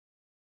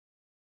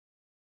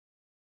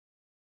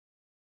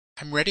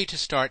I'm ready to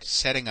start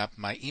setting up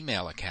my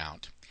email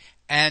account.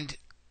 And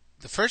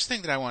the first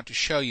thing that I want to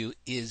show you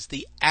is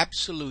the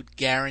absolute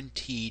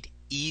guaranteed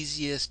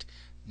easiest,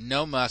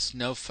 no muss,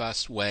 no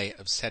fuss way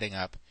of setting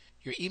up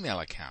your email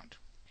account.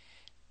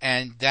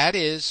 And that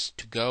is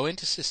to go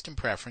into System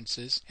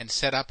Preferences and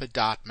set up a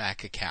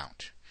 .Mac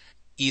account.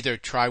 Either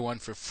try one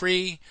for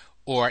free,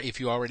 or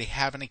if you already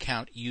have an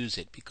account, use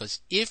it.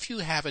 Because if you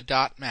have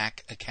a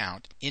 .Mac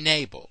account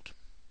enabled,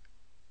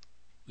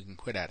 we can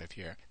quit out of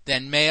here,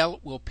 then Mail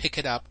will pick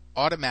it up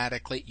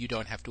automatically. You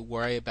don't have to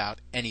worry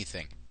about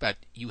anything. But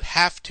you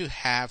have to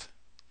have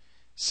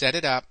set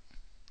it up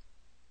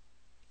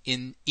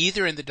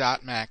either in the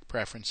 .Mac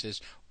preferences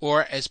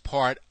or as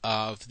part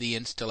of the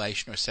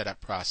installation or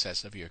setup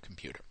process of your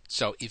computer.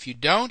 So if you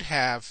don't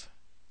have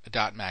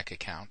a .Mac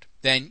account,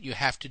 then you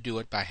have to do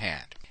it by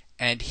hand.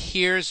 And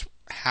here's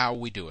how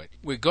we do it.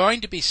 We're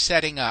going to be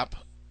setting up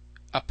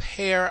a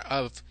pair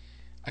of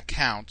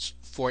accounts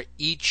for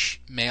each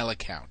mail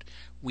account.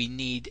 We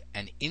need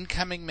an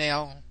incoming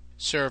mail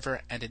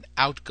server and an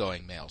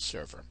outgoing mail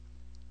server.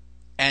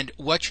 And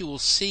what you will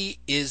see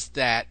is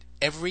that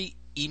every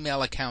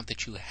email account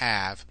that you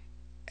have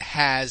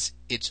has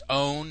its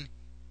own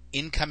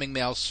incoming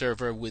mail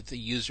server with the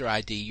user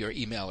ID, your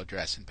email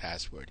address, and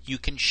password. You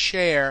can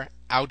share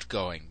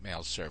outgoing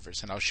mail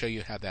servers, and I'll show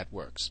you how that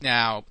works.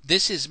 Now,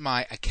 this is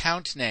my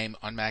account name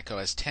on Mac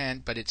OS X,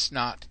 but it's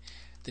not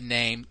the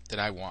name that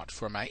I want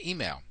for my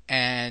email.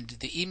 And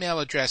the email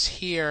address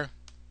here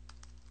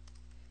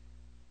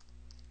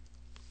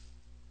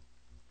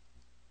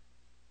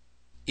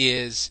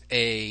is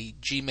a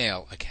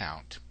Gmail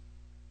account.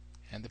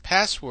 And the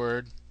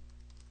password,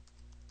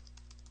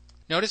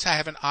 notice I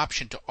have an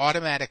option to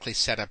automatically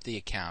set up the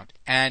account.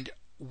 And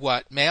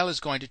what Mail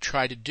is going to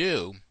try to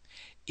do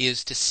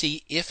is to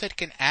see if it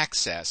can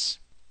access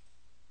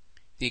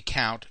the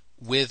account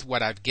with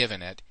what I've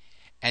given it.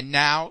 And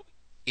now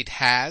it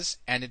has,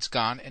 and it's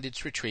gone, and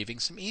it's retrieving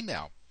some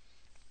email.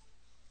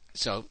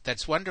 So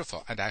that's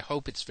wonderful, and I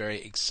hope it's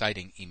very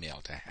exciting email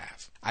to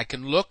have. I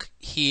can look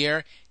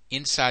here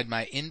inside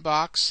my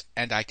inbox,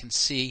 and I can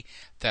see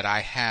that I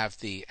have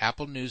the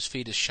Apple News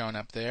feed is shown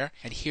up there,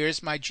 and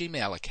here's my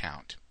Gmail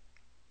account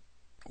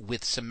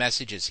with some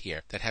messages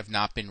here that have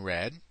not been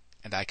read,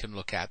 and I can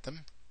look at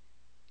them.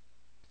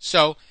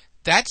 So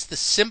that's the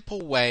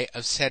simple way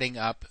of setting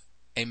up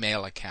a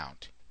mail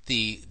account.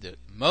 The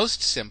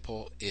most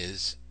simple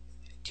is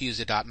to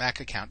use a .Mac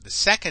account. The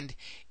second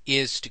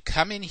is to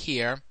come in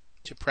here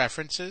to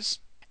Preferences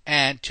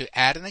and to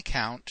add an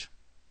account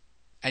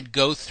and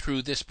go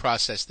through this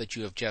process that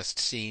you have just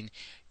seen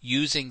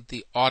using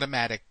the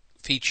automatic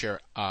feature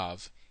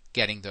of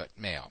getting the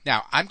mail.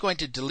 Now, I'm going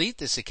to delete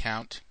this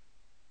account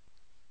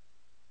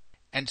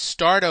and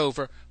start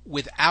over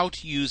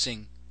without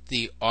using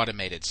the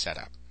automated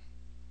setup.